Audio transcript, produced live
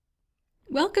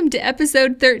Welcome to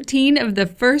episode 13 of the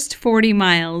first 40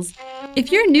 miles.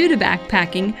 If you're new to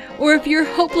backpacking, or if you're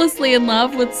hopelessly in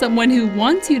love with someone who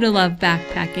wants you to love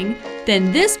backpacking,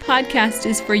 then this podcast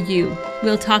is for you.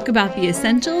 We'll talk about the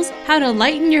essentials, how to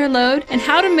lighten your load, and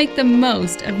how to make the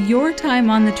most of your time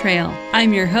on the trail.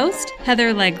 I'm your host,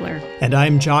 Heather Legler. And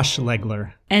I'm Josh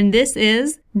Legler. And this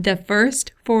is the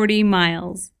first 40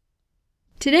 miles.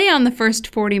 Today on the first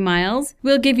 40 miles,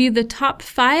 we'll give you the top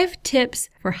 5 tips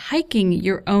for hiking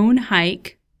your own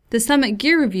hike. The Summit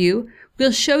Gear Review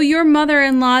will show your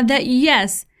mother-in-law that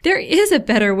yes, there is a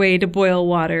better way to boil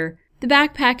water. The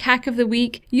Backpack Hack of the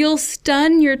Week, you'll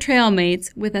stun your trail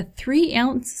mates with a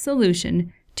 3-ounce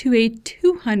solution to a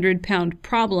 200-pound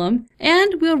problem.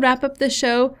 And we'll wrap up the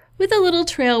show with a little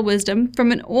trail wisdom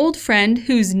from an old friend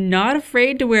who's not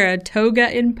afraid to wear a toga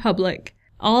in public.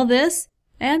 All this,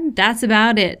 and that's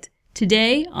about it,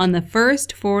 today on the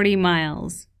first 40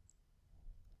 miles.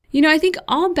 You know, I think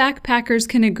all backpackers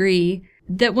can agree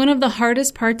that one of the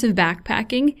hardest parts of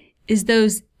backpacking is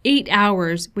those 8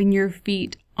 hours when your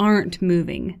feet aren't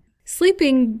moving.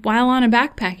 Sleeping while on a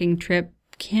backpacking trip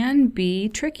can be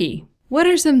tricky. What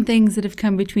are some things that have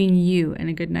come between you and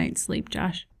a good night's sleep,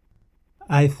 Josh?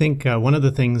 I think one of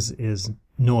the things is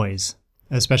noise,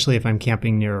 especially if I'm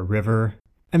camping near a river.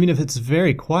 I mean, if it's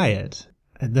very quiet,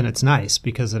 then it's nice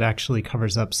because it actually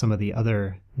covers up some of the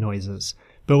other noises.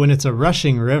 But when it's a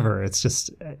rushing river, it's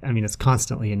just, it's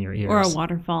constantly in your ears. Or a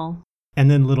waterfall. And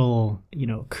then little,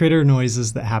 critter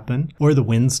noises that happen. Or the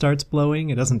wind starts blowing.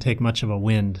 It doesn't take much of a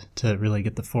wind to really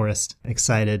get the forest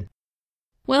excited.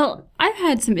 Well, I've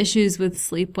had some issues with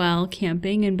sleep while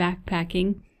camping and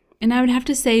backpacking. And I would have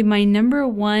to say my number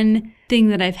one thing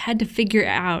that I've had to figure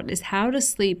out is how to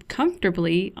sleep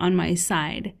comfortably on my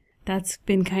side. That's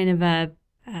been kind of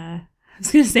I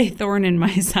was going to say thorn in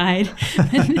my side.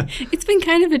 It's been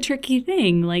kind of a tricky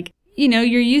thing.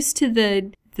 You're used to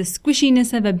the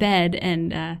squishiness of a bed,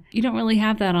 and you don't really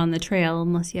have that on the trail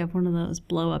unless you have one of those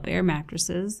blow-up air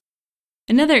mattresses.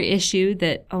 Another issue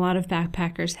that a lot of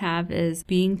backpackers have is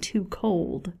being too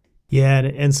cold. Yeah,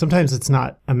 and sometimes it's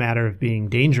not a matter of being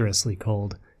dangerously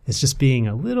cold. It's just being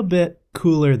a little bit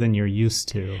cooler than you're used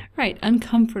to. Right,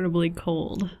 uncomfortably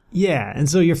cold. Yeah, and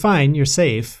so you're fine, you're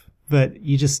safe, but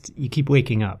you keep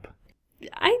waking up.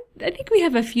 I think we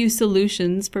have a few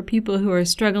solutions for people who are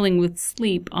struggling with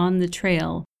sleep on the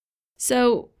trail.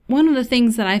 So one of the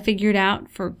things that I figured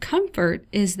out for comfort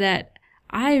is that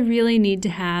I really need to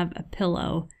have a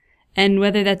pillow. And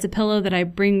whether that's a pillow that I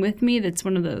bring with me that's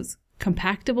one of those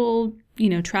compactable,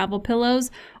 travel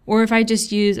pillows, or if I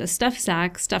just use a stuff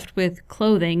sack stuffed with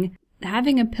clothing,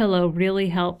 having a pillow really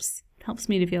helps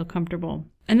me to feel comfortable.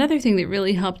 Another thing that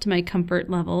really helped my comfort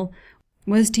level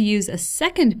was to use a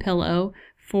second pillow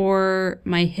for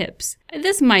my hips.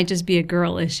 This might just be a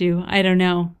girl issue. I don't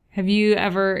know. Have you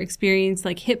ever experienced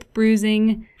hip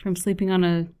bruising from sleeping on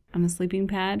a sleeping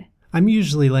pad? I'm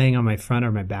usually laying on my front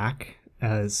or my back,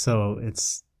 so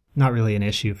it's not really an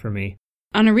issue for me.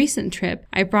 On a recent trip,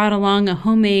 I brought along a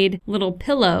homemade little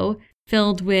pillow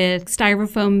filled with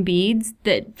styrofoam beads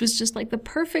that was just like the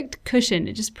perfect cushion.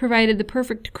 It just provided the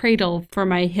perfect cradle for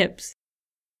my hips.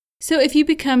 So if you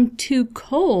become too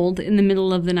cold in the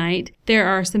middle of the night, there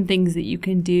are some things that you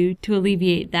can do to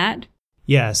alleviate that.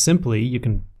 Yeah, simply you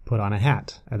can put on a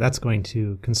hat. That's going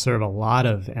to conserve a lot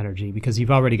of energy because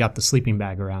you've already got the sleeping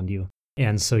bag around you.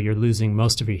 And so you're losing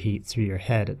most of your heat through your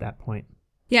head at that point.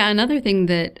 Yeah, another thing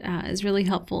that is really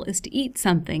helpful is to eat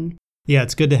something. Yeah,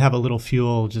 it's good to have a little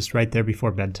fuel just right there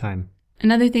before bedtime.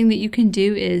 Another thing that you can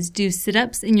do is do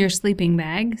sit-ups in your sleeping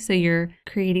bag, so you're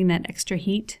creating that extra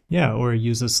heat. Yeah, or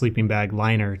use a sleeping bag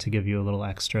liner to give you a little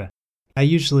extra. I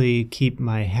usually keep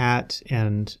my hat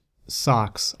and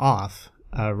socks off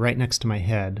right next to my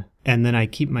head, and then I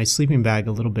keep my sleeping bag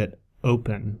a little bit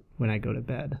open when I go to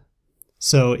bed.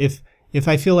 So if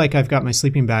I feel like I've got my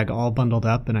sleeping bag all bundled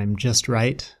up and I'm just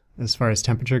right as far as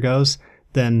temperature goes,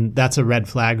 then that's a red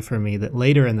flag for me that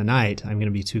later in the night I'm going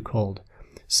to be too cold.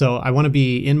 So I want to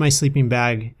be in my sleeping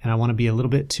bag and I want to be a little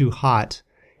bit too hot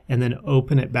and then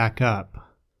open it back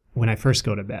up when I first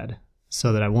go to bed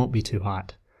so that I won't be too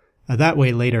hot. That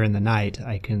way later in the night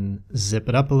I can zip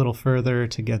it up a little further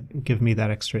to give me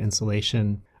that extra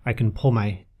insulation. I can pull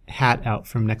my hat out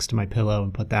from next to my pillow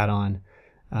and put that on,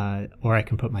 or I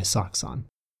can put my socks on.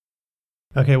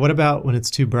 Okay, what about when it's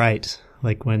too bright?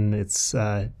 Like when it's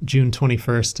June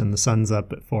 21st and the sun's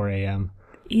up at 4 a.m.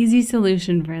 Easy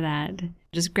solution for that.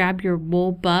 Just grab your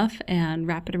wool buff and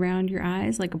wrap it around your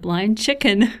eyes like a blind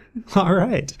chicken. All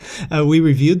right. We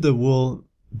reviewed the wool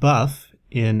buff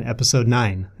in episode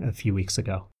 9 a few weeks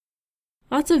ago.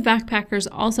 Lots of backpackers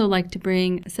also like to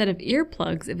bring a set of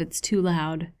earplugs if it's too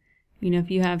loud. If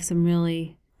you have some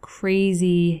really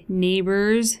crazy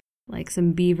neighbors, like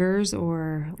some beavers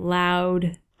or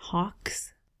loud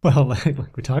hawks. Well, like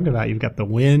we talked about, you've got the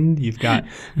wind, you've got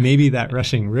maybe that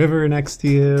rushing river next to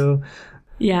you.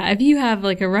 Yeah, if you have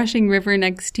like a rushing river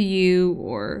next to you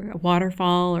or a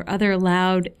waterfall or other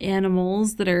loud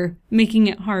animals that are making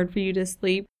it hard for you to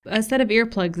sleep, a set of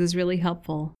earplugs is really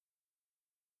helpful.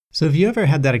 So have you ever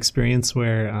had that experience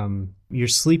where you're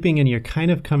sleeping and you're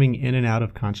kind of coming in and out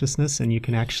of consciousness and you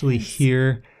can actually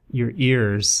hear your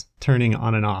ears turning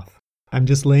on and off? I'm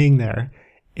just laying there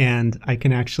and I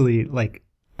can actually,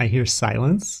 I hear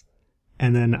silence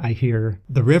and then I hear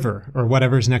the river or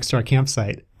whatever's next to our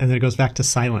campsite and then it goes back to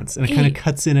silence and it kind of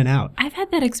cuts in and out. I've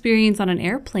had that experience on an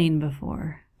airplane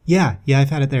before. Yeah, I've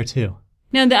had it there too.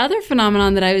 Now, the other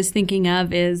phenomenon that I was thinking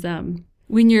of is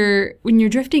when you're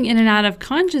drifting in and out of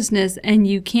consciousness and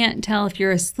you can't tell if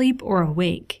you're asleep or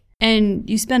awake. And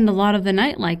you spend a lot of the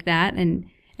night like that and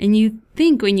you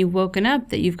think when you've woken up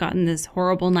that you've gotten this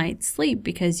horrible night's sleep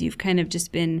because you've kind of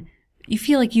just you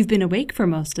feel like you've been awake for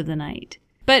most of the night.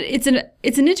 But it's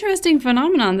an interesting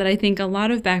phenomenon that I think a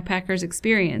lot of backpackers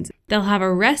experience. They'll have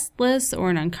a restless or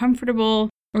an uncomfortable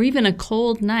or even a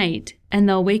cold night, and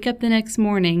they'll wake up the next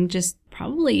morning just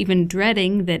probably even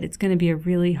dreading that it's going to be a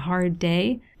really hard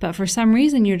day. But for some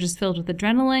reason, you're just filled with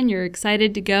adrenaline, you're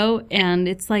excited to go, and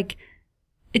it's like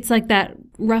that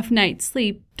rough night's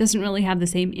sleep doesn't really have the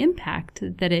same impact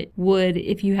that it would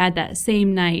if you had that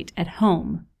same night at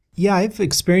home. Yeah, I've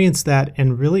experienced that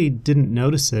and really didn't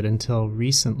notice it until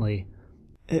recently.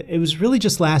 It was really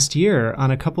just last year on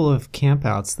a couple of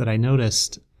campouts that I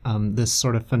noticed this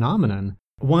sort of phenomenon.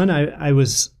 One, I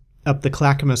was up the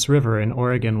Clackamas River in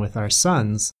Oregon with our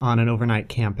sons on an overnight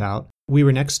campout. We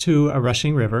were next to a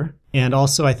rushing river, and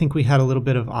also I think we had a little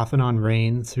bit of off and on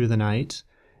rain through the night.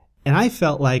 And I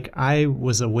felt like I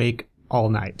was awake all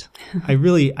night.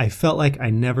 I felt like I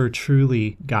never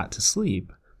truly got to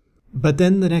sleep. But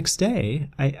then the next day,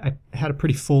 I had a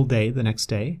pretty full day the next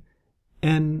day,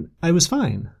 and I was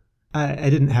fine. I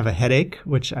didn't have a headache,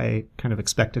 which I kind of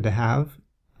expected to have.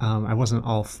 I wasn't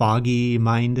all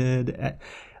foggy-minded.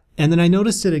 And then I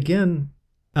noticed it again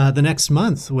the next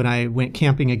month when I went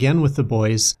camping again with the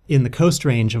boys in the Coast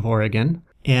Range of Oregon,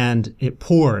 and it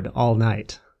poured all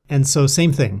night. And so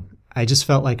same thing. I just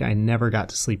felt like I never got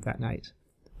to sleep that night.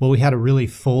 Well, we had a really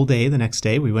full day the next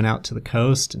day. We went out to the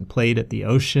coast and played at the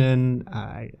ocean.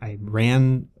 I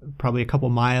ran probably a couple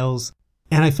miles,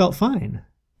 and I felt fine.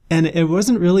 And it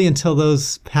wasn't really until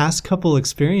those past couple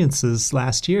experiences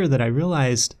last year that I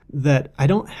realized that I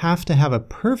don't have to have a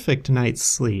perfect night's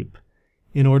sleep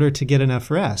in order to get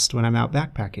enough rest when I'm out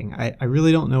backpacking. I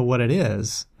really don't know what it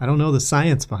is. I don't know the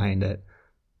science behind it,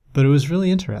 but it was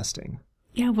really interesting.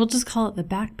 Yeah, we'll just call it the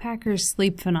backpacker's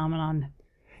sleep phenomenon.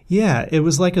 Yeah, it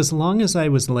was like as long as I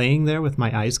was laying there with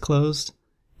my eyes closed,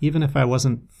 even if I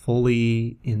wasn't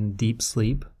fully in deep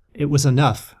sleep, it was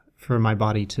enough for my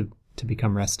body to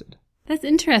become rested. That's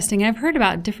interesting. I've heard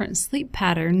about different sleep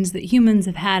patterns that humans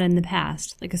have had in the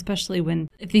past, like especially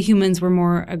if the humans were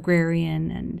more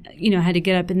agrarian and, had to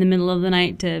get up in the middle of the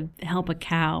night to help a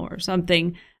cow or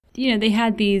something. They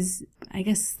had these,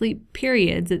 sleep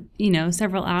periods at,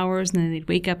 several hours, and then they'd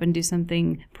wake up and do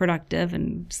something productive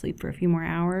and sleep for a few more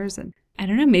hours. And I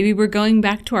don't know, maybe we're going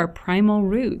back to our primal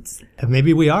roots.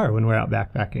 Maybe we are when we're out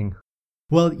backpacking.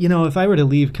 Well, if I were to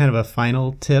leave kind of a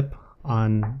final tip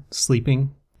on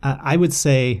sleeping, I would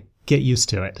say get used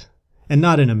to it. And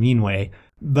not in a mean way,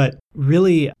 but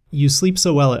really you sleep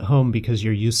so well at home because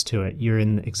you're used to it. You're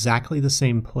in exactly the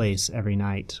same place every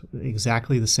night,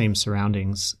 exactly the same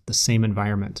surroundings, the same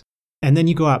environment. And then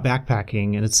you go out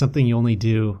backpacking and it's something you only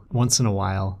do once in a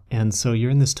while. And so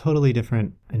you're in this totally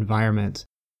different environment.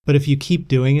 But if you keep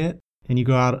doing it and you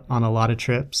go out on a lot of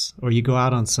trips or you go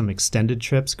out on some extended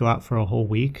trips, go out for a whole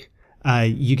week,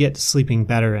 you get to sleeping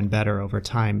better and better over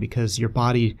time because your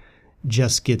body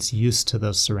just gets used to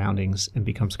those surroundings and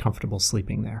becomes comfortable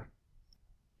sleeping there.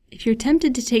 If you're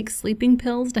tempted to take sleeping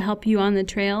pills to help you on the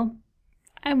trail,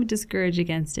 I would discourage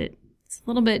against it. It's a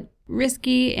little bit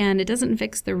risky and it doesn't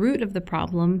fix the root of the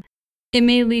problem. It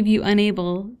may leave you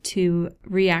unable to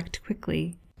react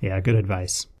quickly. Yeah, good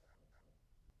advice.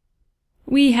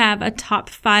 We have a top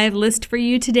 5 list for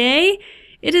you today.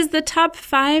 It is the top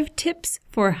 5 tips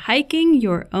for hiking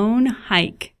your own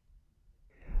hike.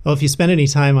 Well, if you spend any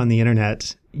time on the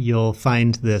internet, you'll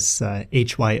find this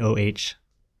HYOH,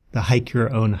 the hike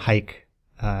your own hike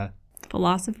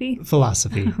philosophy,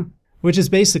 which is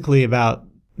basically about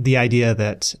the idea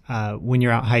that when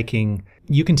you're out hiking,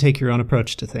 you can take your own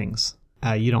approach to things.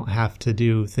 You don't have to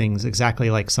do things exactly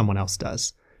like someone else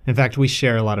does. In fact, we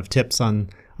share a lot of tips on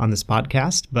this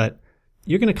podcast, but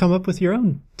you're going to come up with your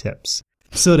own tips.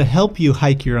 So to help you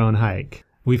hike your own hike,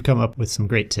 we've come up with some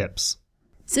great tips.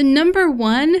 So number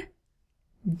 1,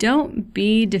 don't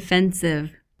be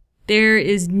defensive. There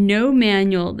is no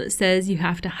manual that says you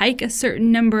have to hike a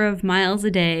certain number of miles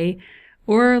a day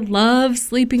or love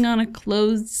sleeping on a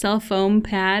closed cell foam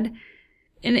pad.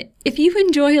 And if you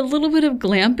enjoy a little bit of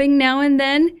glamping now and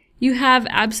then, you have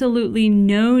absolutely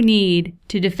no need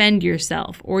to defend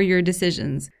yourself or your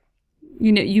decisions.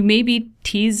 You know, you may be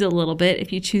teased a little bit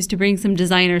if you choose to bring some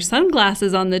designer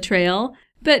sunglasses on the trail,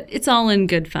 but it's all in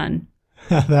good fun.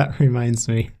 That reminds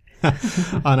me.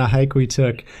 On a hike we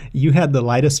took, you had the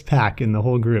lightest pack in the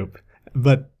whole group,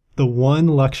 but the one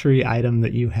luxury item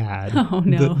that you had,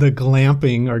 the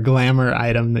glamping or glamour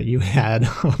item that you had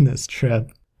on this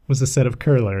trip was a set of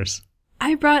curlers.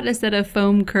 I brought a set of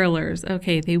foam curlers.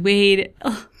 Okay, they weighed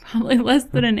probably less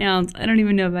than an ounce. I don't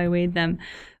even know if I weighed them.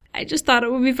 I just thought it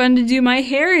would be fun to do my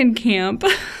hair in camp.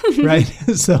 Right.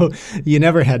 So you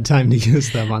never had time to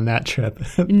use them on that trip.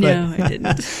 No, I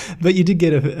didn't. But you did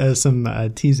get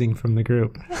some teasing from the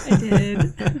group. I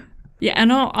did. Yeah,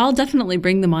 and I'll definitely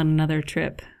bring them on another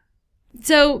trip.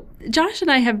 So Josh and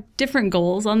I have different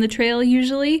goals on the trail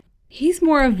usually. He's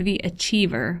more of the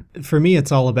achiever. For me,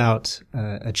 it's all about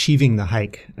achieving the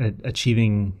hike,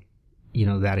 achieving,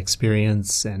 that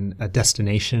experience and a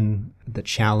destination, the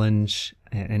challenge,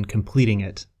 and completing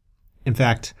it. In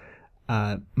fact,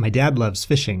 my dad loves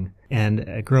fishing,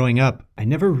 and growing up, I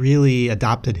never really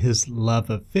adopted his love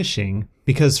of fishing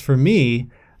because for me,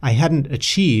 I hadn't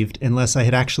achieved unless I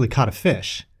had actually caught a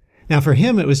fish. Now, for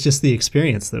him, it was just the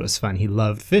experience that was fun. He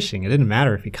loved fishing. It didn't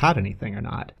matter if he caught anything or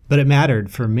not, but it mattered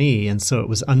for me, and so it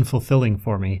was unfulfilling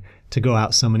for me to go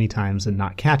out so many times and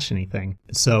not catch anything.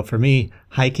 So for me,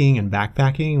 hiking and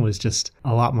backpacking was just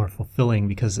a lot more fulfilling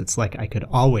because it's like I could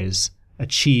always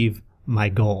achieve my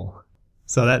goal.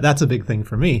 So that's a big thing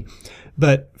for me.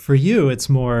 But for you, it's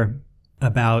more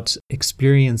about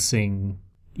experiencing,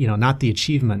 not the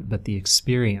achievement, but the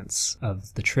experience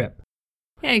of the trip.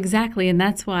 Yeah, exactly. And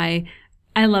that's why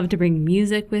I love to bring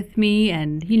music with me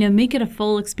and, make it a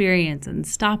full experience and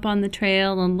stop on the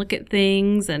trail and look at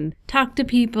things and talk to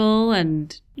people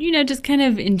and, just kind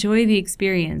of enjoy the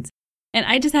experience. And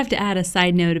I just have to add a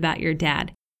side note about your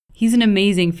dad. He's an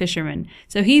amazing fisherman,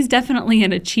 so he's definitely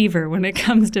an achiever when it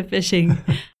comes to fishing.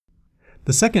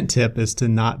 The second tip is to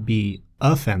not be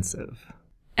offensive.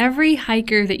 Every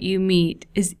hiker that you meet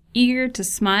is eager to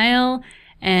smile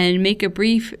and make a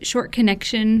brief, short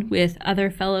connection with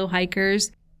other fellow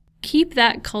hikers. Keep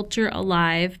that culture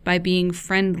alive by being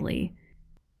friendly.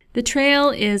 The trail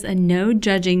is a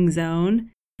no-judging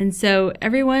zone, and so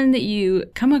everyone that you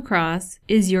come across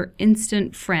is your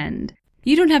instant friend.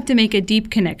 You don't have to make a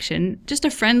deep connection, just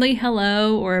a friendly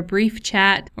hello or a brief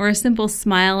chat or a simple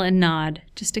smile and nod,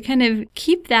 just to kind of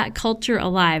keep that culture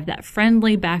alive, that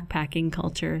friendly backpacking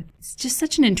culture. It's just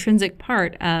such an intrinsic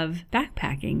part of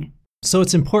backpacking. So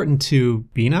it's important to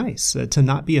be nice, to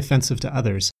not be offensive to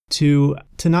others, to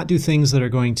not do things that are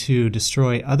going to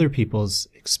destroy other people's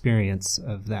experience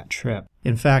of that trip.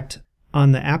 In fact,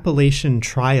 on the Appalachian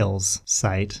Trials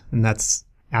site, and that's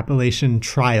Appalachian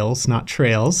Trials, not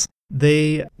Trails,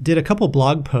 they did a couple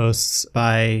blog posts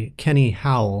by Kenny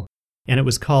Howell, and it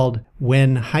was called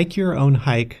When Hike Your Own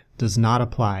Hike Does Not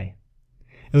Apply.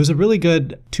 It was a really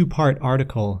good 2-part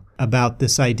article about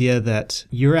this idea that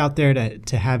you're out there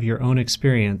to have your own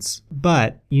experience,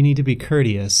 but you need to be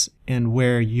courteous, and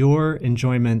where your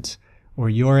enjoyment or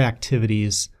your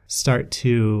activities start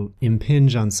to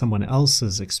impinge on someone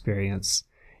else's experience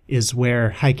is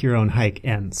where Hike Your Own Hike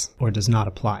ends or does not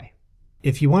apply.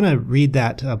 If you want to read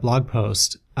that blog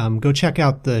post, go check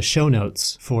out the show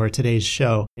notes for today's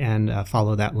show and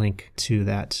follow that link to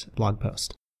that blog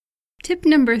post. Tip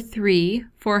number 3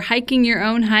 for hiking your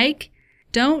own hike,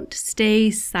 don't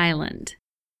stay silent.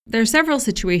 There are several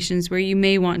situations where you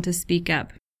may want to speak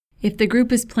up. If the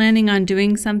group is planning on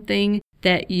doing something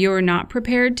that you're not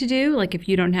prepared to do, like if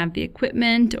you don't have the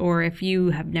equipment or if you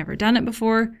have never done it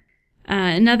before,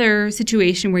 another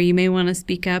situation where you may want to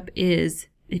speak up is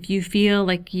if you feel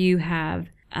like you have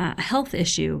a health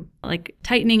issue, like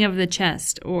tightening of the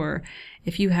chest, or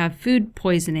if you have food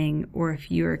poisoning, or if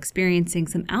you're experiencing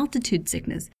some altitude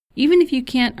sickness, even if you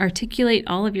can't articulate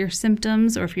all of your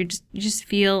symptoms, or if you just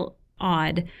feel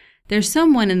odd, there's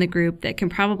someone in the group that can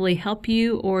probably help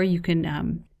you, or you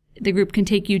can the group can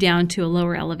take you down to a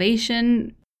lower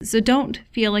elevation. So don't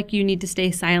feel like you need to stay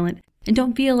silent, and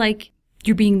don't feel like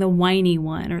you're being the whiny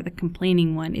one or the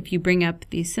complaining one if you bring up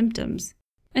these symptoms.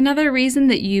 Another reason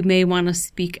that you may want to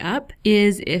speak up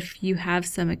is if you have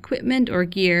some equipment or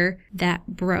gear that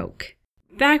broke.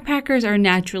 Backpackers are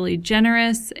naturally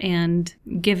generous and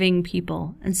giving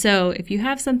people. And so if you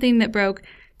have something that broke,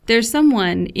 there's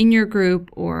someone in your group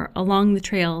or along the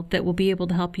trail that will be able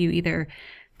to help you either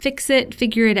fix it,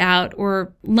 figure it out,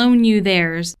 or loan you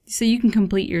theirs so you can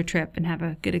complete your trip and have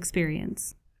a good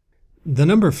experience. The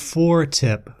number 4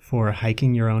 tip for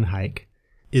hiking your own hike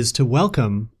is to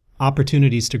welcome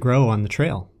opportunities to grow on the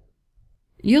trail.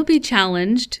 You'll be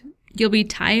challenged. You'll be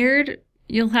tired.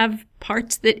 You'll have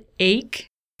parts that ache.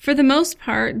 For the most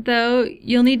part, though,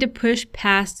 you'll need to push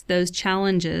past those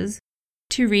challenges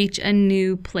to reach a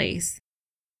new place.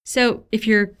 So if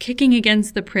you're kicking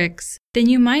against the pricks, then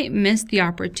you might miss the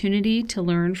opportunity to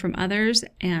learn from others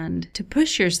and to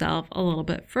push yourself a little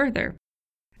bit further.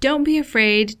 Don't be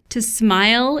afraid to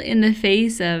smile in the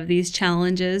face of these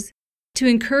challenges, to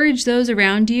encourage those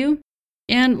around you,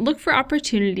 and look for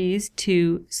opportunities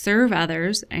to serve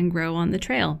others and grow on the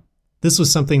trail. This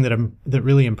was something that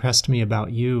really impressed me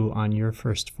about you on your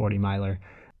first 40-miler.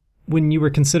 When you were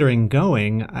considering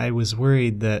going, I was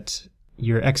worried that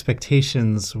your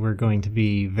expectations were going to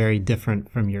be very different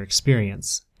from your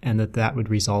experience, and that would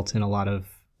result in a lot of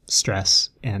stress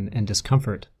and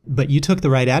discomfort. But you took the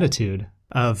right attitude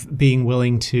of being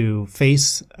willing to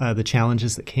face the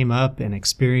challenges that came up and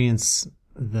experience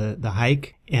the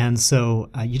hike. And so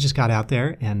you just got out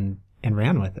there and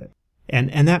ran with it.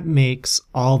 And that makes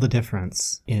all the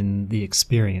difference in the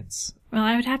experience. Well,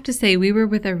 I would have to say we were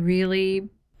with a really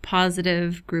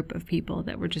positive group of people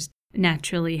that were just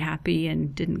naturally happy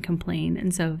and didn't complain.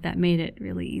 And so that made it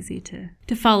really easy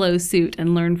to follow suit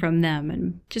and learn from them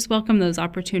and just welcome those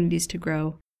opportunities to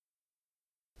grow.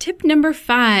 Tip number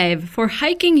 5 for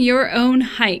hiking your own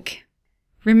hike.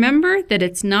 Remember that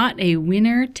it's not a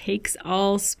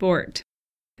winner-takes-all sport.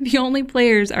 The only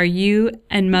players are you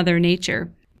and Mother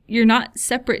Nature. You're not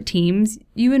separate teams.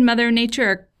 You and Mother Nature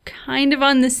are kind of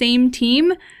on the same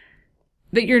team,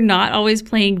 but you're not always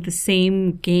playing the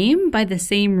same game by the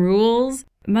same rules.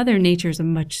 Mother Nature's a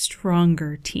much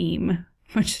stronger team,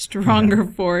 much stronger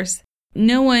force.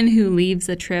 No one who leaves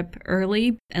a trip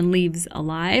early and leaves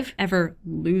alive ever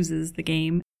loses the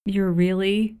game. You're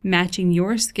really matching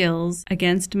your skills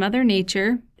against Mother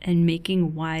Nature and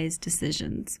making wise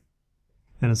decisions.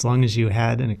 And as long as you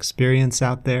had an experience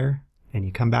out there and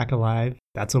you come back alive,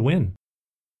 that's a win.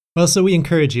 Well, so we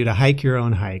encourage you to hike your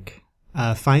own hike.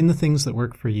 Find the things that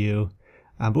work for you.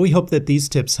 But we hope that these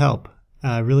tips help.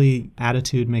 Really,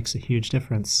 attitude makes a huge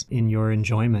difference in your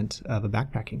enjoyment of a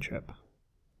backpacking trip.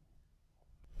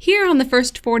 Here on the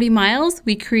first 40 miles,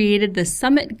 we created the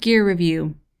Summit Gear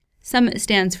Review. Summit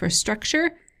stands for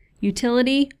structure,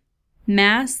 utility,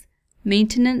 mass,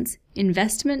 maintenance,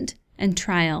 investment, and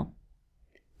trial.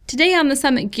 Today on the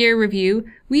Summit Gear Review,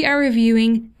 we are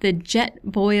reviewing the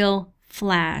Jetboil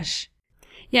Flash.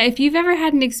 Yeah, if you've ever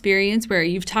had an experience where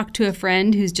you've talked to a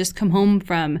friend who's just come home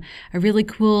from a really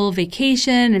cool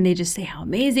vacation and they just say how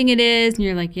amazing it is, and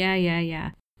you're like,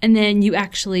 yeah. And then you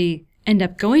actually end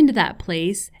up going to that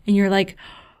place and you're like,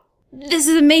 this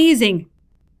is amazing.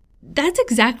 That's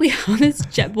exactly how this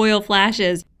Jetboil Flash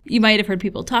is. You might have heard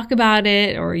people talk about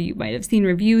it, or you might have seen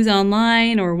reviews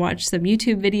online or watched some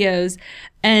YouTube videos,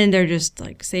 and they're just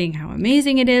like saying how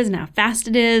amazing it is and how fast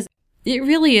it is. It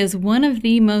really is one of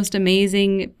the most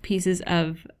amazing pieces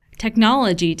of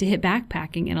technology to hit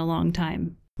backpacking in a long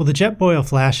time. Well, the Jetboil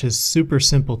Flash is super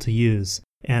simple to use,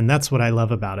 and that's what I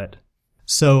love about it.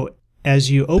 So as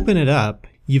you open it up,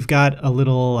 you've got a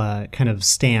little kind of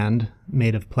stand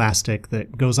made of plastic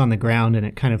that goes on the ground, and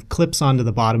it kind of clips onto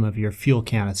the bottom of your fuel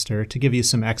canister to give you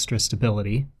some extra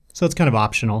stability. So it's kind of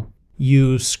optional.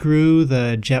 You screw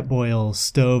the Jetboil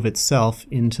stove itself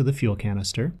into the fuel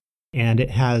canister, and it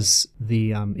has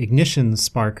the ignition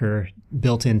sparker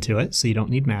built into it, so you don't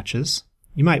need matches.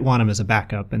 You might want them as a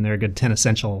backup, and they're a good 10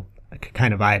 essential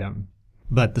kind of item,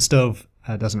 but the stove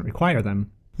doesn't require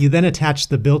them. You then attach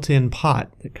the built-in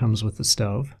pot that comes with the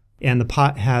stove, and the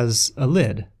pot has a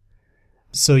lid.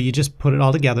 So you just put it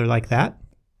all together like that,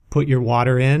 put your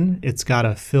water in. It's got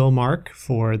a fill mark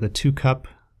for the 2-cup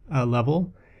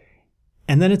level,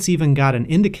 and then it's even got an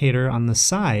indicator on the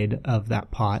side of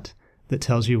that pot that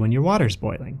tells you when your water's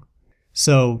boiling.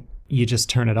 So you just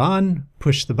turn it on,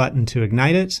 push the button to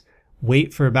ignite it,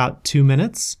 wait for about 2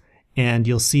 minutes, and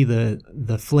you'll see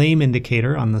the flame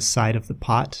indicator on the side of the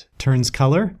pot turns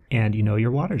color, and you know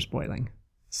your water's boiling.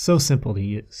 So simple to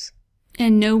use.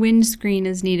 And no windscreen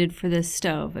is needed for this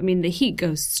stove. I mean, the heat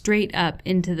goes straight up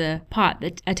into the pot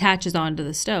that attaches onto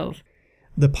the stove.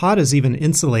 The pot is even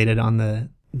insulated on the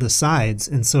the sides,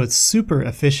 and so it's super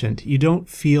efficient. You don't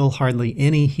feel hardly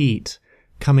any heat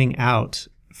coming out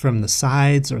from the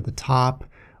sides or the top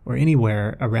or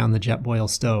anywhere around the Jetboil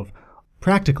stove.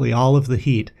 Practically all of the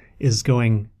heat is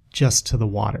going just to the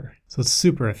water. So it's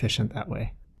super efficient that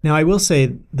way. Now, I will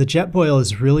say the Jetboil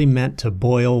is really meant to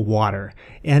boil water,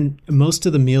 and most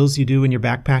of the meals you do when you're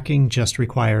backpacking just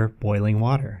require boiling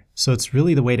water. So it's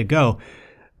really the way to go.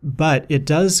 But it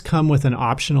does come with an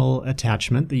optional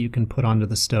attachment that you can put onto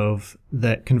the stove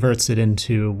that converts it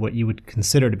into what you would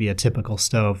consider to be a typical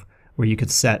stove, where you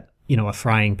could set, a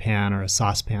frying pan or a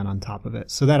saucepan on top of it.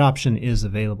 So that option is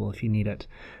available if you need it.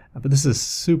 But this is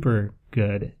super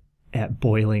good at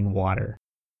boiling water.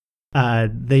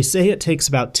 They say it takes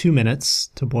about 2 minutes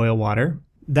to boil water.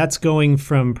 That's going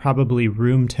from probably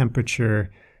room temperature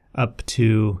up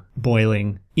to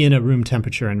boiling in a room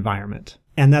temperature environment.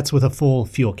 And that's with a full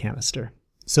fuel canister.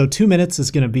 So 2 minutes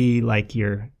is going to be like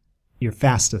your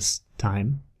fastest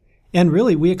time. And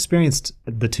really, we experienced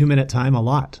the 2-minute time a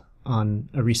lot on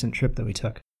a recent trip that we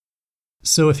took.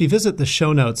 So if you visit the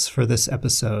show notes for this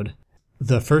episode,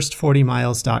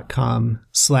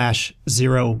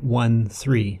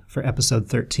 thefirst40miles.com/013 for episode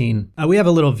 13. We have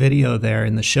a little video there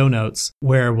in the show notes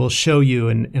where we'll show you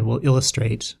and we'll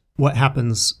illustrate what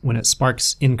happens when it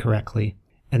sparks incorrectly,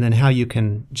 and then how you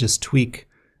can just tweak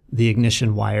the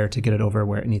ignition wire to get it over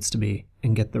where it needs to be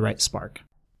and get the right spark.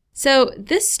 So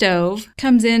this stove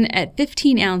comes in at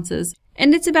 15 ounces,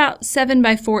 and it's about 7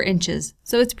 by 4 inches,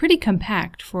 so it's pretty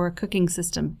compact for a cooking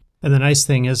system. And the nice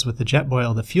thing is with the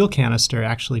Jetboil, the fuel canister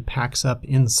actually packs up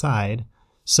inside.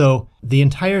 So the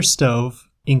entire stove,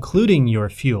 including your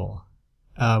fuel,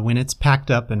 when it's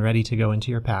packed up and ready to go into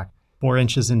your pack, 4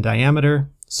 inches in diameter,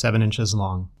 7 inches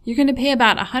long. You're going to pay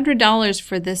about $100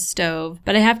 for this stove,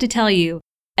 but I have to tell you,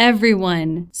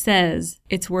 everyone says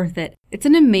it's worth it. It's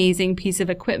an amazing piece of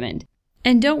equipment.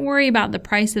 And don't worry about the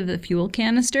price of the fuel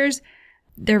canisters.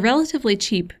 They're relatively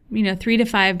cheap, $3 to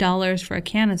 $5 for a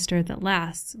canister that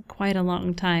lasts quite a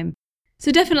long time.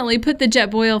 So definitely put the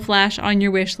Jetboil Flash on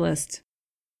your wish list.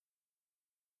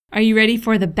 Are you ready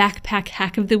for the backpack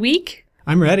hack of the week?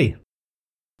 I'm ready.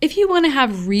 If you want to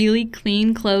have really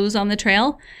clean clothes on the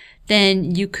trail,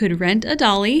 then you could rent a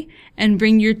dolly and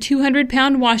bring your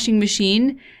 200-pound washing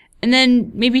machine, and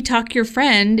then maybe talk your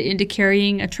friend into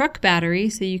carrying a truck battery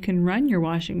so you can run your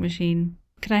washing machine.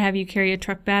 Could I have you carry a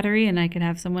truck battery and I could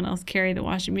have someone else carry the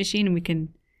washing machine and we can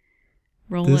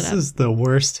roll it up? This is the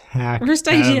worst hack Worst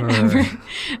idea ever.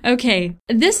 Okay,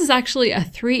 this is actually a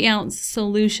 3-ounce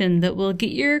solution that will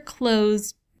get your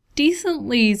clothes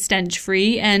decently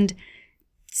stench-free and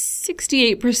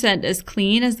 68% as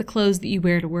clean as the clothes that you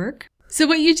wear to work. So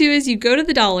what you do is you go to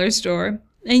the dollar store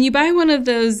and you buy one of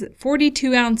those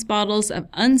 42-ounce bottles of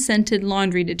unscented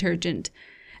laundry detergent.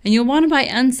 And you'll want to buy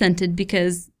unscented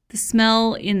because the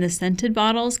smell in the scented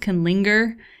bottles can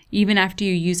linger even after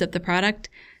you use up the product.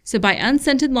 So buy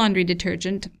unscented laundry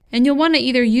detergent, and you'll want to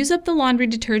either use up the laundry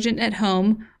detergent at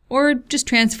home or just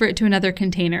transfer it to another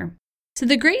container. So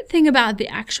the great thing about the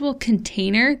actual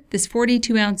container, this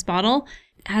 42-ounce bottle,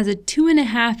 has a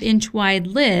 2.5-inch wide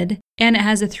lid and it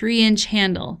has a 3-inch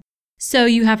handle. So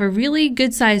you have a really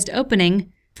good-sized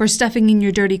opening for stuffing in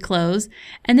your dirty clothes,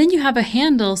 and then you have a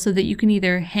handle so that you can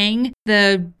either hang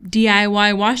the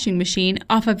DIY washing machine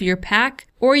off of your pack,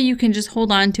 or you can just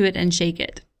hold on to it and shake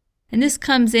it. And this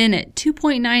comes in at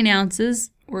 2.9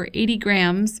 ounces, or 80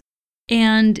 grams,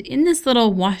 and in this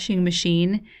little washing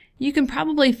machine, you can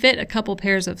probably fit a couple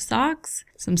pairs of socks,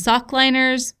 some sock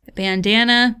liners, a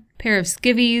bandana, a pair of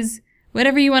skivvies,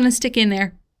 whatever you want to stick in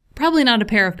there. Probably not a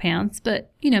pair of pants,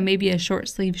 but, maybe a short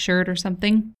sleeve shirt or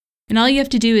something. And all you have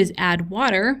to do is add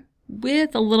water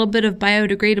with a little bit of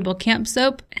biodegradable camp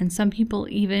soap, and some people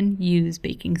even use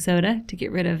baking soda to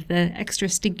get rid of the extra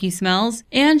stinky smells,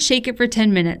 and shake it for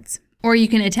 10 minutes. Or you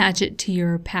can attach it to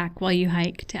your pack while you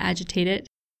hike to agitate it.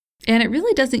 And it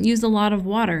really doesn't use a lot of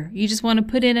water. You just want to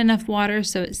put in enough water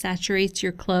so it saturates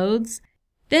your clothes.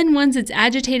 Then once it's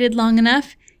agitated long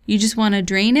enough, you just want to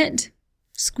drain it,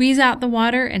 squeeze out the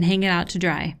water, and hang it out to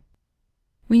dry.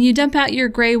 When you dump out your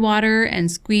gray water and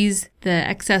squeeze the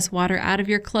excess water out of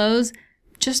your clothes,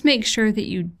 just make sure that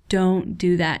you don't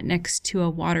do that next to a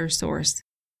water source.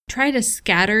 Try to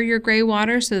scatter your gray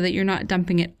water so that you're not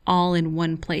dumping it all in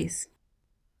one place.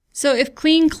 So if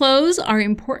clean clothes are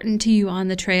important to you on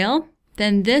the trail,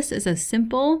 then this is a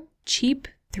simple, cheap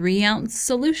 3-ounce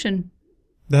solution.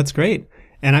 That's great.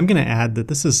 And I'm going to add that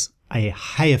this is a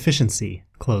high-efficiency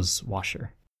clothes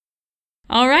washer.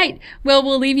 All right. Well,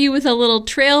 we'll leave you with a little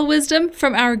trail wisdom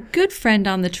from our good friend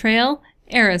on the trail,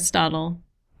 Aristotle.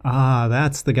 Ah,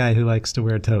 that's the guy who likes to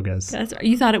wear togas.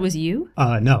 You thought it was you?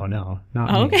 No, not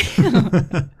me.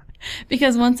 Okay.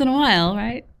 Because once in a while,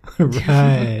 right?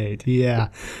 Right, yeah.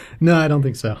 No, I don't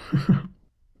think so.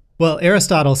 Well,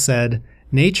 Aristotle said,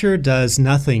 nature does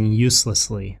nothing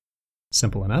uselessly.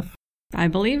 Simple enough. I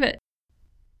believe it.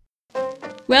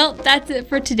 Well, that's it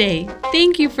for today.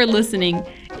 Thank you for listening.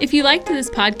 If you liked this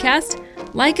podcast,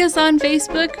 like us on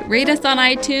Facebook, rate us on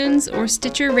iTunes, or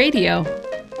Stitcher Radio.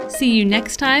 See you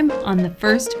next time on the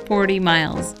first 40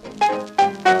 miles.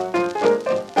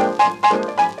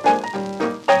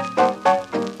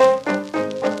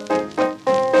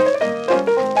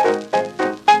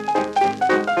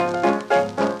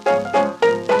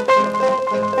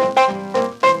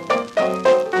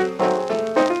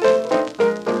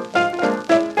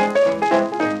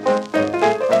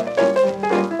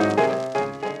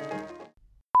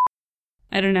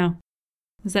 I don't know.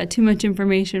 Is that too much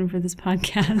information for this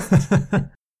podcast?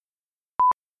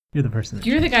 You're the person.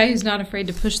 You're the guy who's not afraid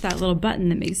to push that little button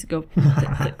that makes it go click,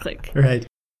 click, click. Right.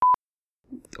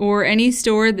 Or any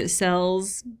store that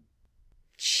sells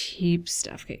cheap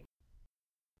stuff. Okay.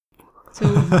 So,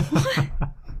 what?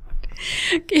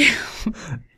 Okay.